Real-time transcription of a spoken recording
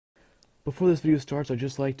Before this video starts, I'd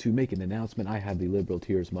just like to make an announcement. I have the Liberal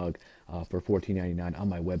Tears mug for $14.99 on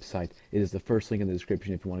my website. It is the first link in the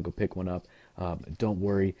description if you want to go pick one up. Don't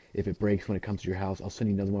worry if it breaks when it comes to your house. I'll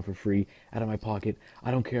send you another one for free out of my pocket.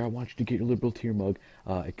 I don't care. I want you to get your Liberal Tear mug.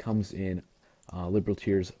 It comes in Liberal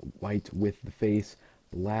Tears white with the face,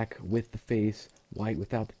 black with the face, white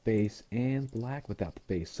without the face, and black without the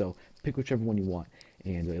face. So pick whichever one you want,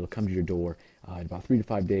 and it'll come to your door in about 3 to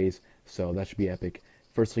 5 days. So that should be epic.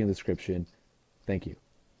 First link in the description. Thank you.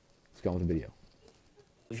 Let's go on with the video.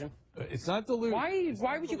 Delusion? It's not delusion.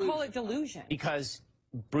 Why would you call it delusion? Because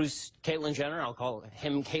Caitlyn Jenner, I'll call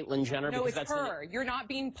him Caitlyn Jenner. No, because it's her. You're not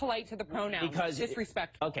being polite to the pronouns. Because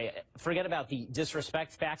disrespectful. Okay, forget about the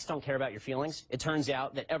disrespect. Facts don't care about your feelings. It turns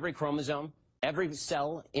out that every chromosome, every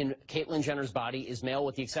cell in Caitlyn Jenner's body is male,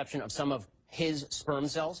 with the exception of some of his sperm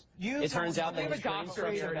cells. It turns out that his brain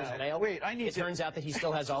structure is male. It turns out that he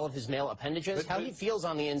still has all of his male appendages. How he feels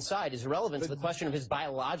on the inside is irrelevant to the question of his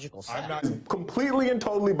biological sex. I'm not completely and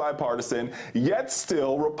totally bipartisan, yet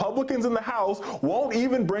still Republicans in the House won't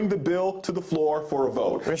even bring the bill to the floor for a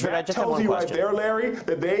vote. Richard, that tells you right there, Larry,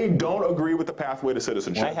 that they don't agree with the pathway to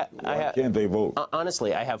citizenship. Why can't they vote?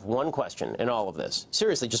 Honestly, I have one question in all of this.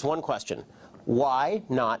 Seriously, just one question. Why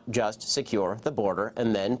not just secure the border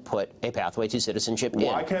and then put a pathway to citizenship in?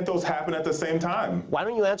 Why can't those happen at the same time? Why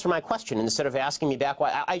don't you answer my question instead of asking me back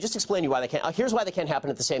why? I just explained to you why they can't. Here's why they can't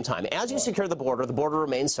happen at the same time. As you secure the border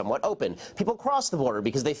remains somewhat open. People cross the border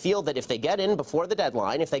because they feel that if they get in before the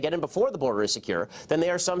deadline, if they get in before the border is secure, then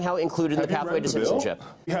they are somehow included in the pathway to citizenship.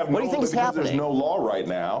 What do you think is happening? There's no law right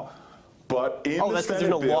now. But in the Senate there's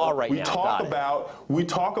no bill, law right we now. talk about. You're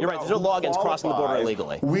right. There's no law against crossing the border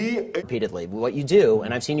illegally. Repeatedly, what you do,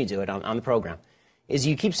 and I've seen you do it on the program, is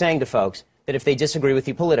you keep saying to folks that if they disagree with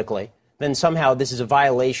you politically, then somehow this is a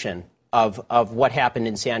violation of what happened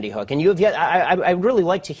in Sandy Hook. And you have yet. I'd really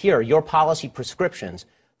like to hear your policy prescriptions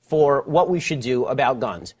for what we should do about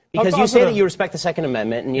guns, because you say that you respect the Second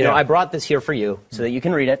Amendment, and you know I brought this here for you so that you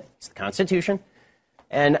can read it. It's the Constitution.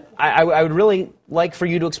 And I would really like for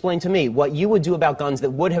you to explain to me what you would do about guns that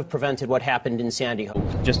would have prevented what happened in Sandy Hook.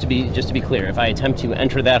 Just to be clear, if I attempt to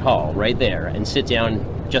enter that hall right there and sit down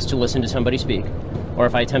just to listen to somebody speak, or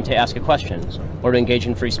if I attempt to ask a question or to engage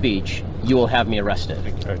in free speech, you will have me arrested.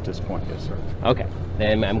 At this point, yes, sir. Okay.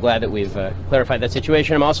 Then I'm glad that we've clarified that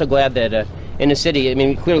situation. I'm also glad that in a city, I mean,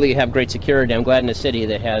 we clearly have great security. I'm glad in a city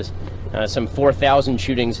that has some 4,000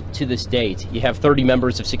 shootings to this date, you have 30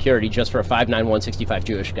 members of security just for a 5'9", 165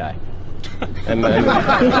 Jewish guy.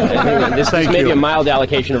 This is maybe a mild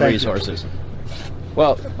allocation of resources.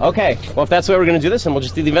 Well, okay. Well, if that's the way we're going to do this, then we'll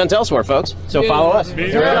just do the event elsewhere, folks. So follow us.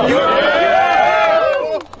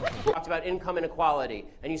 Talked about income inequality,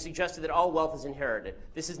 and you suggested that all wealth is inherited.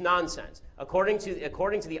 This is nonsense. According to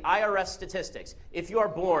the IRS statistics, if you are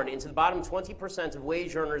born into the bottom 20% of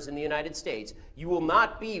wage earners in the United States, you will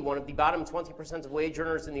not be one of the bottom 20% of wage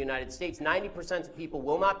earners in the United States. 90% of people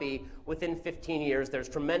will not be within 15 years. There's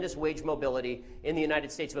tremendous wage mobility in the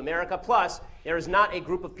United States of America. Plus, there is not a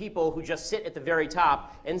group of people who just sit at the very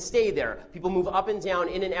top and stay there. People move up and down,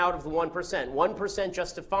 in and out of the 1%. 1%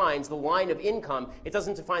 just defines the line of income. It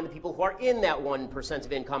doesn't define the people who are in that 1%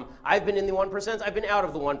 of income. I've been in the 1%. I've been out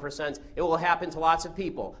of the 1%. It will happen to lots of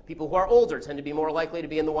people. People who are older tend to be more likely to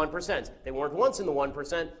be in the 1%. They weren't once in the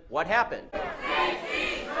 1%. What happened?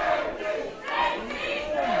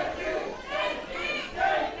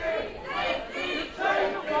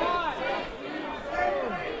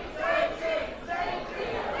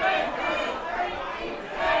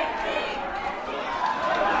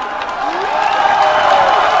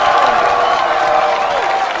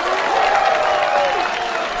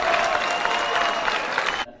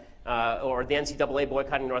 Or the NCAA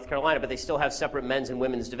boycotting North Carolina, but they still have separate men's and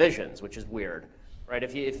women's divisions, which is weird, right?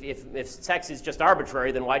 If sex is just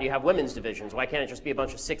arbitrary, then why do you have women's divisions? Why can't it just be a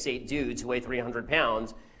bunch of 6'8" dudes who weigh 300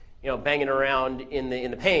 pounds, you know, banging around in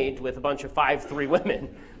the paint with a bunch of 5'3" women?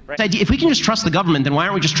 Right? If we can just trust the government, then why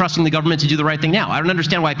aren't we just trusting the government to do the right thing now? I don't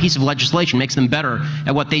understand why a piece of legislation makes them better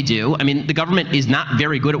at what they do. I mean, the government is not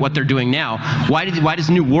very good at what they're doing now. Why does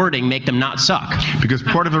new wording make them not suck? Because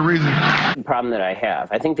part of the reason. The problem that I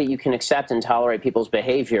have, I think that you can accept and tolerate people's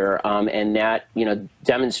behavior, and that, you know,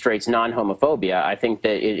 demonstrates non-homophobia. I think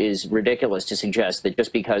that it is ridiculous to suggest that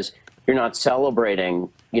just because you're not celebrating,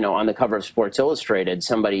 you know, on the cover of Sports Illustrated,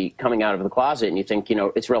 somebody coming out of the closet, and you think, you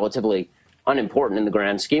know, it's relatively unimportant in the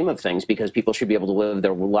grand scheme of things because people should be able to live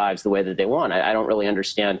their lives the way that they want. I don't really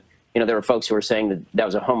understand. You know, there are folks who are saying that that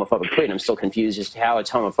was a homophobic tweet, and I'm still confused as to how it's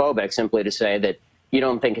homophobic simply to say that you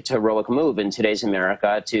don't think it's a heroic move in today's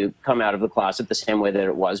America to come out of the closet the same way that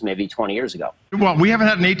it was maybe 20 years ago. Well, we haven't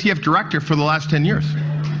had an ATF director for the last 10 years.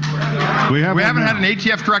 We haven't had an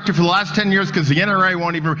ATF director for the last 10 years because the NRA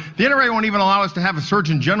won't even allow us to have a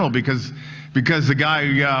Surgeon General because the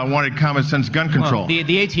guy wanted common sense gun control. Well,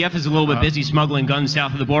 the ATF is a little bit busy smuggling guns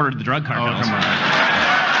south of the border to the drug cartels. Oh, come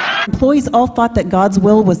on. Employees all thought that God's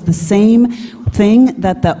will was the same thing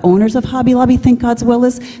that the owners of Hobby Lobby think God's will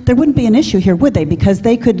is. There wouldn't be an issue here, would they? Because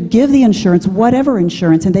they could give the insurance, whatever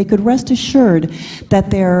insurance, and they could rest assured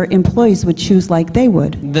that their employees would choose like they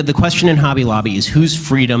would. The question in Hobby Lobby is whose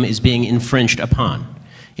freedom is being infringed upon.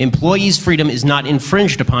 Employees' freedom is not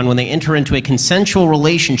infringed upon when they enter into a consensual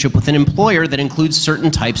relationship with an employer that includes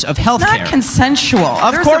certain types of health care. Not consensual.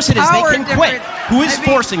 Of course it is. They can quit. Who is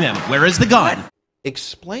forcing them? Where is the gun?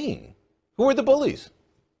 Explain. Who are the bullies?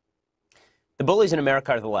 The bullies in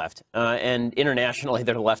America are the left, and internationally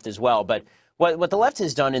they're the left as well. But what the left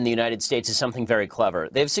has done in the United States is something very clever.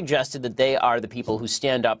 They've suggested that they are the people who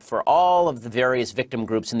stand up for all of the various victim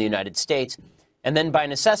groups in the United States, and then by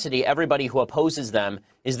necessity, everybody who opposes them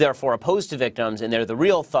is therefore opposed to victims, and they're the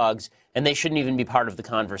real thugs, and they shouldn't even be part of the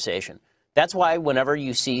conversation. That's why whenever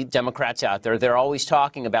you see Democrats out there, they're always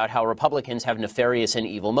talking about how Republicans have nefarious and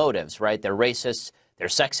evil motives, right? They're racists, they're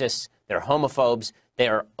sexists, they're homophobes, they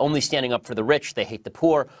are only standing up for the rich, they hate the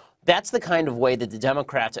poor. That's the kind of way that the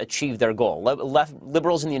Democrats achieve their goal.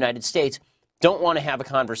 Liberals in the United States don't want to have a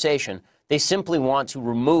conversation. They simply want to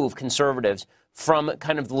remove conservatives from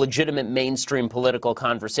kind of the legitimate mainstream political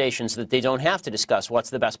conversations so that they don't have to discuss what's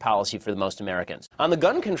the best policy for the most Americans. On the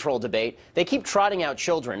gun control debate, they keep trotting out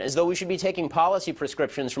children as though we should be taking policy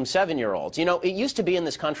prescriptions from 7-year-olds. You know, it used to be in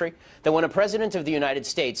this country that when a president of the United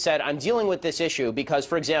States said, I'm dealing with this issue because,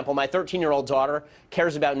 for example, my 13-year-old daughter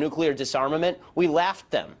cares about nuclear disarmament, we laughed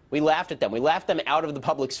at them. We laughed them out of the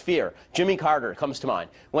public sphere. Jimmy Carter comes to mind.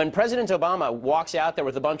 When President Obama walks out there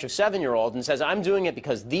with a bunch of 7-year-olds and says, I'm doing it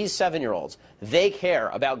because these 7-year-olds, they care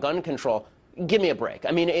about gun control. Give me a break.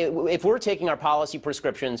 I mean, if we're taking our policy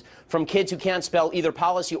prescriptions from kids who can't spell either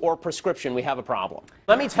policy or prescription, we have a problem.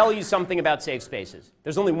 Let me tell you something about safe spaces.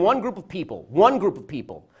 There's only one group of people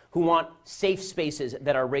who want safe spaces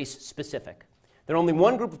that are race-specific. There are only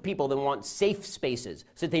one group of people that want safe spaces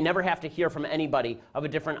so that they never have to hear from anybody of a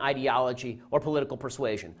different ideology or political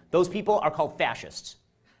persuasion. Those people are called fascists.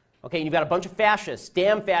 Okay, and you've got a bunch of fascists,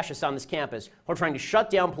 damn fascists on this campus, who are trying to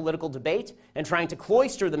shut down political debate and trying to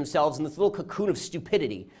cloister themselves in this little cocoon of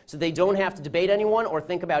stupidity so they don't have to debate anyone or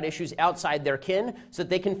think about issues outside their kin so that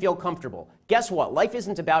they can feel comfortable. Guess what? Life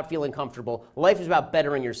isn't about feeling comfortable. Life is about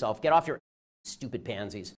bettering yourself. Get off your stupid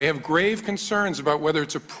pansies. They have grave concerns about whether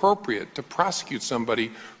it's appropriate to prosecute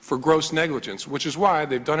somebody for gross negligence, which is why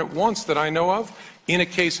they've done it once that I know of in a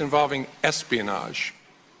case involving espionage.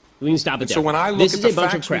 We can stop it there. So when I look this at is the a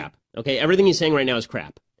bunch of facts crap. Okay, everything he's saying right now is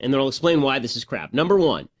crap, and they'll explain why this is crap. Number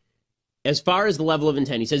one, as far as the level of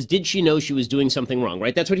intent, he says, did she know she was doing something wrong,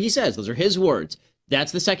 right? That's what he says. Those are his words.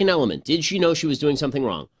 That's the second element. Did she know she was doing something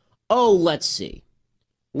wrong? Oh, let's see.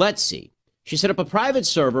 Let's see. She set up a private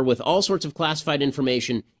server with all sorts of classified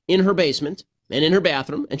information in her basement and in her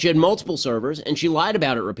bathroom, and she had multiple servers, and she lied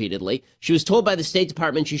about it repeatedly. She was told by the State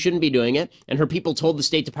Department she shouldn't be doing it, and her people told the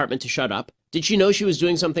State Department to shut up. Did she know she was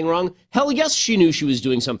doing something wrong? Hell yes, she knew she was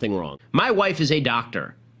doing something wrong. My wife is a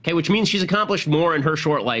doctor, okay, which means she's accomplished more in her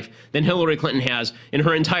short life than Hillary Clinton has in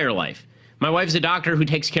her entire life. My wife is a doctor who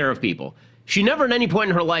takes care of people. She never at any point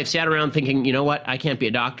in her life sat around thinking, you know what, I can't be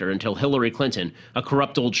a doctor until Hillary Clinton, a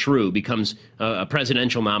corrupt old shrew, becomes a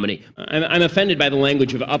presidential nominee. I'm offended by the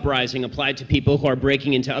language of uprising applied to people who are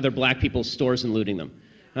breaking into other black people's stores and looting them.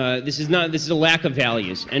 This is a lack of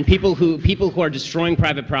values. And people who are destroying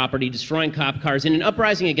private property, destroying cop cars, in an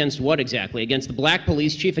uprising against what exactly? Against the black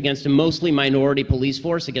police chief, against a mostly minority police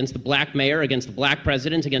force, against the black mayor, against the black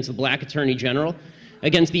president, against the black attorney general?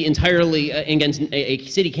 Against against a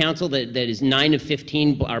city council that is 9 of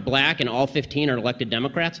 15 are black and all 15 are elected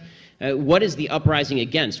Democrats. What is the uprising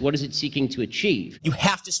against? What is it seeking to achieve? You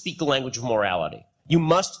have to speak the language of morality. You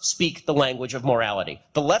must speak the language of morality.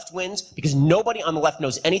 The left wins because nobody on the left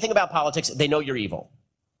knows anything about politics. They know you're evil.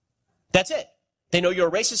 That's it. They know you're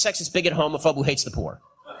a racist, sexist, bigot, homophobe who hates the poor.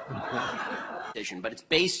 But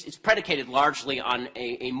it's predicated largely on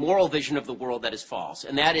a moral vision of the world that is false.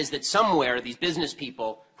 And that is that somewhere these business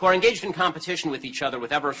people who are engaged in competition with each other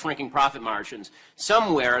with ever-shrinking profit margins,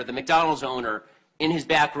 somewhere the McDonald's owner in his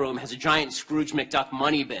back room has a giant Scrooge McDuck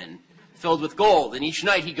money bin filled with gold. And each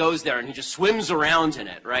night he goes there and he just swims around in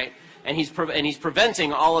it, right? And he's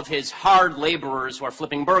preventing all of his hard laborers who are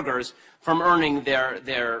flipping burgers from earning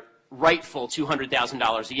their rightful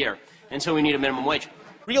 $200,000 a year. And so we need a minimum wage.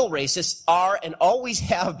 Real racists are and always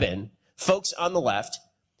have been folks on the left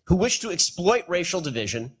who wish to exploit racial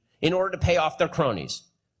division in order to pay off their cronies.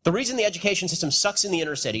 The reason the education system sucks in the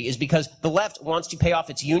inner city is because the left wants to pay off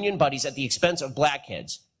its union buddies at the expense of black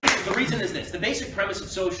kids. The reason is this. The basic premise of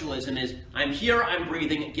socialism is, I'm here, I'm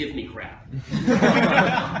breathing, give me crap.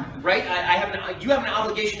 Right? You have an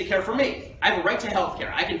obligation to care for me. I have a right to health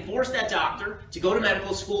care. I can force that doctor to go to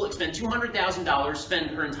medical school, expend $200,000, spend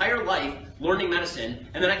her entire life learning medicine,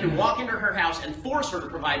 and then I can walk into her house and force her to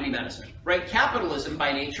provide me medicine. Right? Capitalism,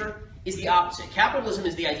 by nature, is the opposite. Capitalism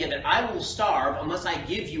is the idea that I will starve unless I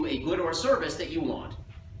give you a good or service that you want.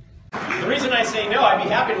 The reason I say no, I'd be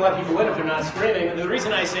happy to let people in if they're not screaming, but the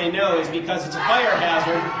reason I say no is because it's a fire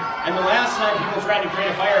hazard, and the last time people tried to create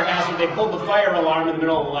a fire hazard, they pulled the fire alarm in the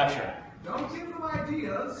middle of the lecture. Don't give them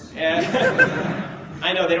ideas.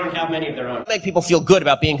 I know, they don't have many of their own. Make people feel good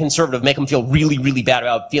about being conservative, make them feel really, really bad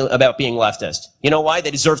about being leftist. You know why? They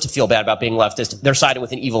deserve to feel bad about being leftist. They're siding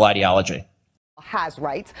with an evil ideology. Has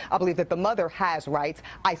rights. I believe that the mother has rights.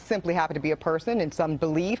 I simply happen to be a person, and some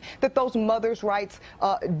believe that those mothers' rights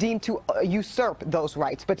deem to usurp those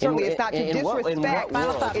rights. But certainly it's not to disrespect. In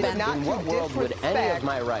what world would any of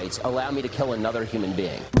my rights allow me to kill another human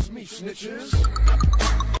being?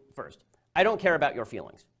 First, I don't care about your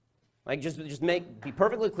feelings. Like, just be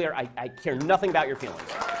perfectly clear, I care nothing about your feelings.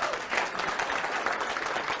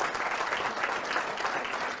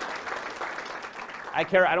 I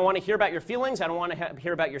don't want to hear about your feelings. I don't want to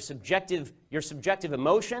hear about your subjective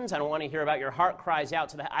emotions. I don't want to hear about your heart cries out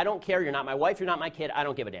to the. I don't care. You're not my wife. You're not my kid. I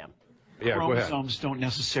don't give a damn. Yeah, chromosomes don't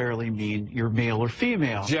necessarily mean you're male or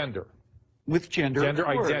female. Gender. With gender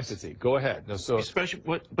identity. Go ahead. No, so especially,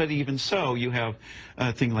 but even so, you have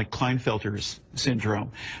a thing like Klinefelter's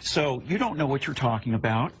syndrome. So you don't know what you're talking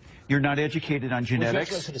about. You're not educated on genetics.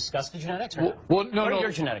 Would you like to discuss the genetics? Or well, no, what no. Are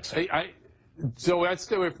your genetics? So I'd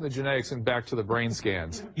stay away from the genetics and back to the brain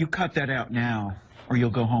scans. You cut that out now, or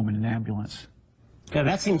you'll go home in an ambulance. Yeah,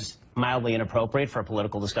 that seems mildly inappropriate for a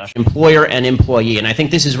political discussion. Employer and employee, and I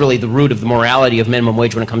think this is really the root of the morality of minimum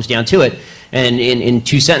wage when it comes down to it. And in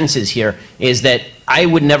two sentences here is that I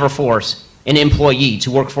would never force an employee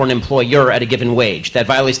to work for an employer at a given wage. That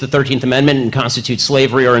violates the 13th Amendment and constitutes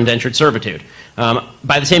slavery or indentured servitude.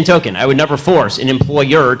 By the same token, I would never force an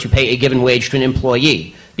employer to pay a given wage to an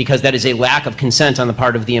employee, because that is a lack of consent on the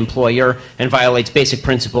part of the employer and violates basic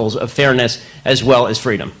principles of fairness as well as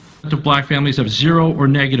freedom. Black families have zero or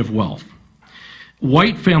negative wealth.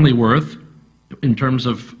 White family worth, in terms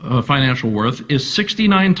of financial worth, is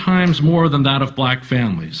 69 times more than that of black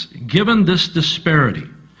families. Given this disparity,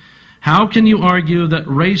 how can you argue that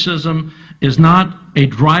racism is not a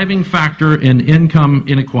driving factor in income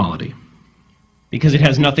inequality? Because it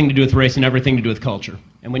has nothing to do with race and everything to do with culture.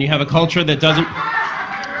 And when you have a culture that doesn't...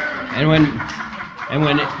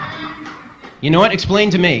 You know what? Explain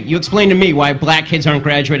to me. You explain to me why black kids aren't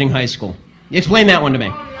graduating high school. Explain that one to me.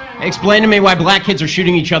 Explain to me why black kids are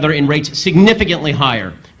shooting each other in rates significantly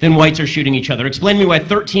higher than whites are shooting each other. Explain to me why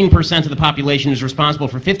 13% of the population is responsible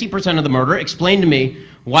for 50% of the murder. Explain to me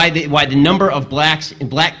why the number of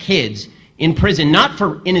black kids in prison, not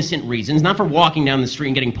for innocent reasons, not for walking down the street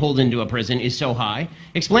and getting pulled into a prison, is so high.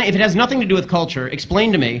 Explain, if it has nothing to do with culture,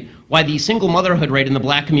 explain to me why the single motherhood rate in the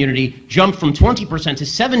black community jumped from 20% to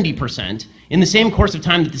 70% in the same course of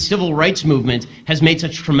time that the civil rights movement has made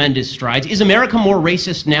such tremendous strides. Is America more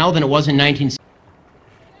racist now than it was in 1960?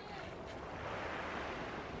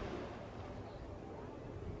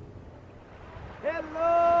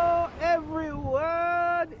 Hello,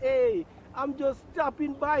 everyone. Hey, I'm just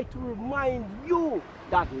stopping by to remind you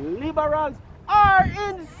that liberals are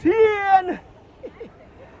insane.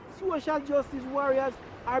 Social justice warriors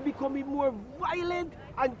are becoming more violent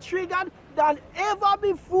and triggered than ever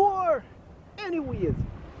before. Anyways,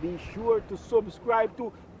 be sure to subscribe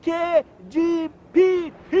to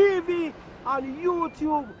KGP TV on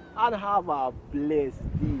YouTube and have a blessed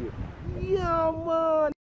day. Yeah,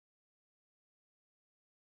 man.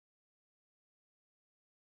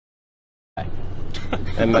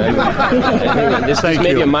 And this is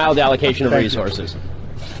maybe a mild allocation of resources.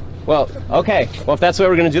 Well, okay. Well, if that's the way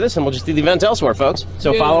we're going to do this, then we'll just do the event elsewhere, folks.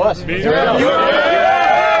 So follow us.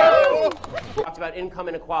 Talked about income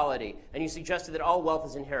inequality, and you suggested that all wealth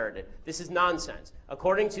is inherited. This is nonsense.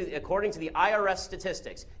 According to the IRS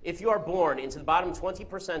statistics, if you are born into the bottom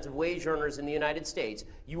 20% of wage earners in the United States,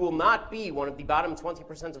 you will not be one of the bottom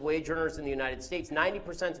 20% of wage earners in the United States.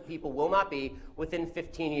 90% of people will not be within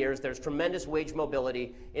 15 years. There's tremendous wage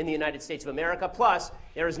mobility in the United States of America. Plus,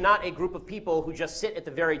 there is not a group of people who just sit at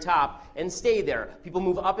the very top and stay there. People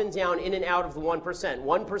move up and down, in and out of the 1%.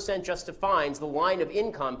 1% just defines the line of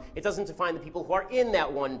income. It doesn't define the people who who are in that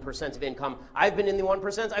 1% of income. I've been in the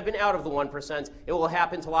 1%, I've been out of the 1%. It will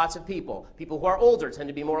happen to lots of people. People who are older tend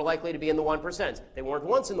to be more likely to be in the 1%. They weren't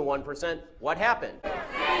once in the 1%. What happened?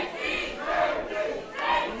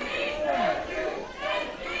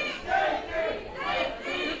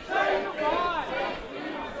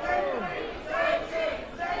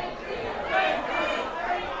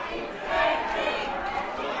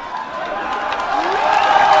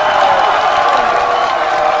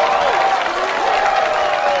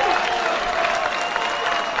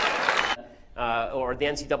 Or the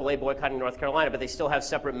NCAA boycotting North Carolina, but they still have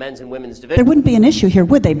separate men's and women's divisions. There wouldn't be an issue here,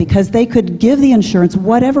 would they? Because they could give the insurance,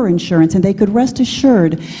 whatever insurance, and they could rest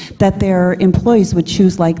assured that their employees would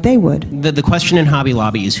choose like they would. The question in Hobby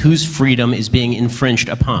Lobby is whose freedom is being infringed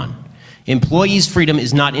upon. Employees' freedom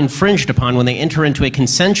is not infringed upon when they enter into a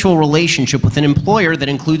consensual relationship with an employer that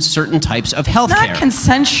includes certain types of health care. Not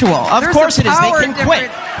consensual. Of course it is. They can quit.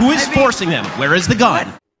 Who is forcing them? Where is the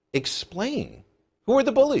gun? Explain. Who are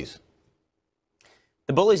the bullies?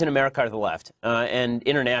 The bullies in America are the left, and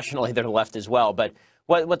internationally they're the left as well. But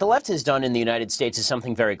what the left has done in the United States is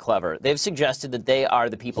something very clever. They've suggested that they are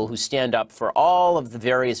the people who stand up for all of the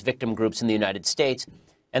various victim groups in the United States,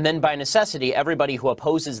 and then by necessity, everybody who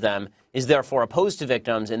opposes them is therefore opposed to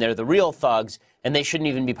victims, and they're the real thugs, and they shouldn't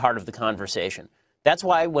even be part of the conversation. That's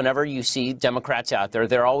why whenever you see Democrats out there,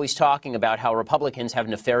 they're always talking about how Republicans have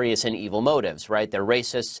nefarious and evil motives, right? They're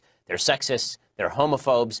racists, they're sexists, they're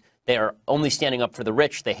homophobes, they are only standing up for the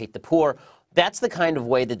rich, they hate the poor. That's the kind of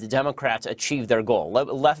way that the Democrats achieve their goal.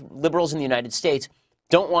 Liberals in the United States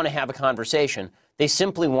don't want to have a conversation. They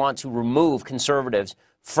simply want to remove conservatives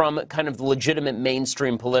from kind of the legitimate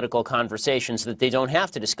mainstream political conversations so that they don't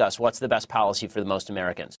have to discuss what's the best policy for the most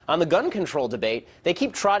Americans. On the gun control debate, they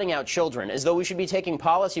keep trotting out children as though we should be taking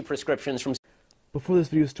policy prescriptions from... Before this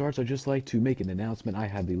video starts, I'd just like to make an announcement. I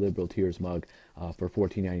have the Liberal Tears mug for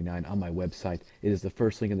 $14.99 on my website. It is the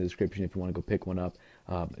first link in the description if you want to go pick one up.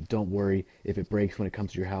 Don't worry if it breaks when it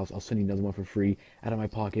comes to your house. I'll send you another one for free out of my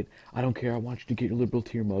pocket. I don't care. I want you to get your Liberal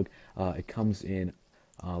Tear mug. It comes in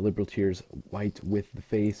Liberal Tears white with the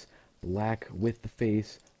face, black with the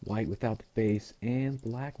face, white without the face, and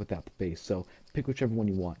black without the face. So pick whichever one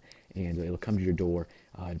you want, and it'll come to your door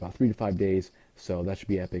in about 3 to 5 days. So that should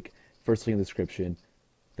be epic. First link in the description.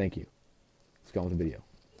 Thank you. Let's go on with the video.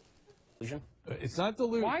 It's not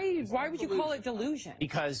delusion. Why would you call it delusion?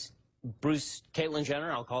 Because Caitlyn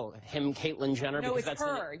Jenner, I'll call him Caitlyn Jenner. No, because it's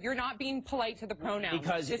her. You're not being polite to the pronouns.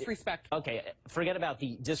 Because disrespectful. Okay, forget about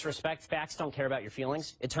the disrespect. Facts don't care about your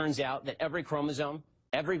feelings. It turns out that every chromosome,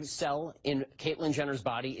 every cell in Caitlyn Jenner's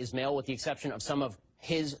body is male with the exception of some of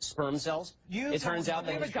his sperm cells. It turns out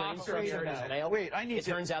that his brain structure is male. It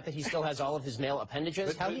turns out that he still has all of his male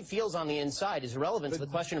appendages. How he feels on the inside is irrelevant to the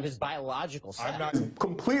question of his biological sex. I'm not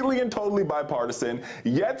completely and totally bipartisan,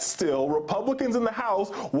 yet still Republicans in the House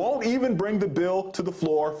won't even bring the bill to the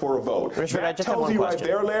floor for a vote. Richard, that tells you right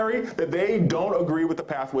there, Larry, that they don't agree with the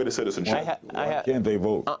pathway to citizenship. Why can't they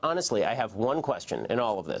vote? Honestly, I have one question in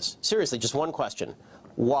all of this. Seriously, just one question.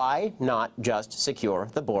 Why not just secure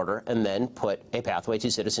the border and then put a pathway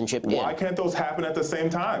to citizenship in? Why can't those happen at the same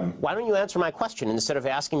time? Why don't you answer my question instead of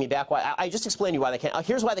asking me back why? I just explained to you why they can't.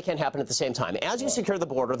 Here's why they can't happen at the same time. As you secure the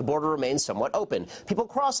border remains somewhat open. People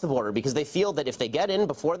cross the border because they feel that if they get in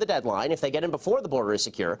before the deadline, if they get in before the border is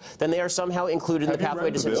secure, then they are somehow included in the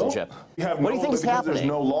pathway to citizenship. What do you think is happening? There's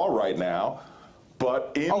no law right now.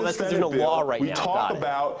 But in the Senate no bill, law right we now. talk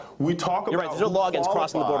about You're right. There's no law against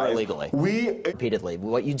crossing the border illegally. Repeatedly,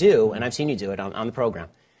 what you do, and I've seen you do it on the program,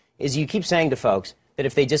 is you keep saying to folks that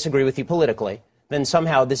if they disagree with you politically, then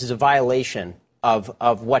somehow this is a violation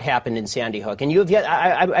of what happened in Sandy Hook. And you have yet.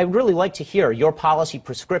 I'd really like to hear your policy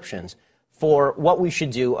prescriptions for what we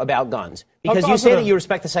should do about guns, because you say that you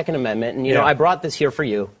respect the Second Amendment, and you know I brought this here for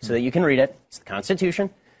you so that you can read it. It's the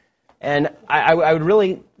Constitution. And I would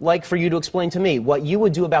really like for you to explain to me what you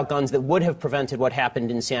would do about guns that would have prevented what happened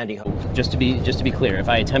in Sandy Hook. Just to be clear, if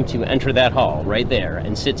I attempt to enter that hall right there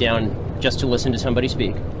and sit down just to listen to somebody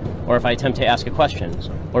speak, or if I attempt to ask a question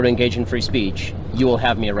or to engage in free speech, you will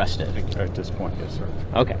have me arrested. At this point, yes, sir.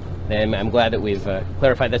 Okay. And I'm glad that we've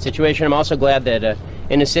clarified that situation. I'm also glad that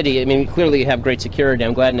in a city, I mean, clearly you have great security.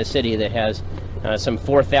 I'm glad in a city that has some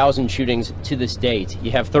 4,000 shootings to this date, you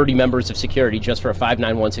have 30 members of security just for a 5'9",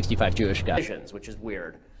 165 Jewish guy. Which is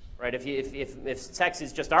weird, right? If sex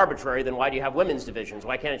is just arbitrary, then why do you have women's divisions?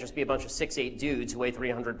 Why can't it just be a bunch of 6'8" dudes who weigh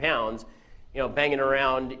 300 pounds, you know, banging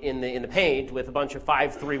around in the paint with a bunch of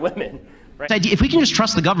 5'3" women, If we can just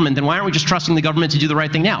trust the government, then why aren't we just trusting the government to do the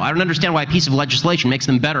right thing now? I don't understand why a piece of legislation makes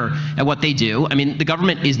them better at what they do. I mean, the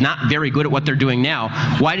government is not very good at what they're doing now.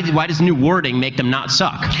 Why does new wording make them not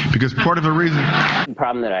suck? Because part of the reason... The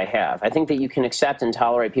problem that I have, I think that you can accept and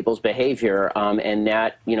tolerate people's behavior, and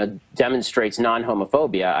that, demonstrates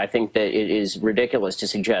non-homophobia. I think that it is ridiculous to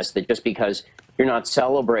suggest that just because you're not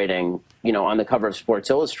celebrating, on the cover of Sports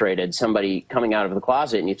Illustrated, somebody coming out of the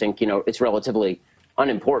closet, and you think, it's relatively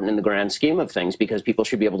unimportant in the grand scheme of things because people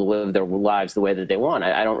should be able to live their lives the way that they want.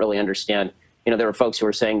 I don't really understand. There were folks who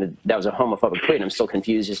were saying that that was a homophobic tweet. I'm still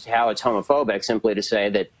confused as to how it's homophobic simply to say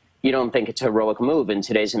that you don't think it's a heroic move in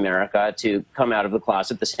today's America to come out of the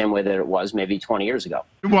closet the same way that it was maybe 20 years ago.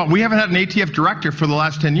 Well, we haven't had an ATF director for the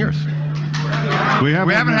last 10 years. We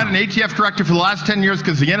haven't had an ATF director for the last 10 years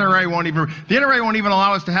because the NRA won't even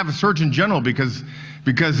allow us to have a Surgeon General because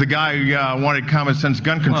the guy wanted common sense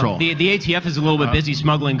gun control. Well, the ATF is a little bit busy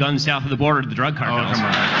smuggling guns south of the border to the drug cartels. Oh, come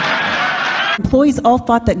on. Employees all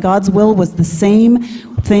thought that God's will was the same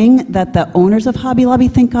thing that the owners of Hobby Lobby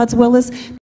think God's will is.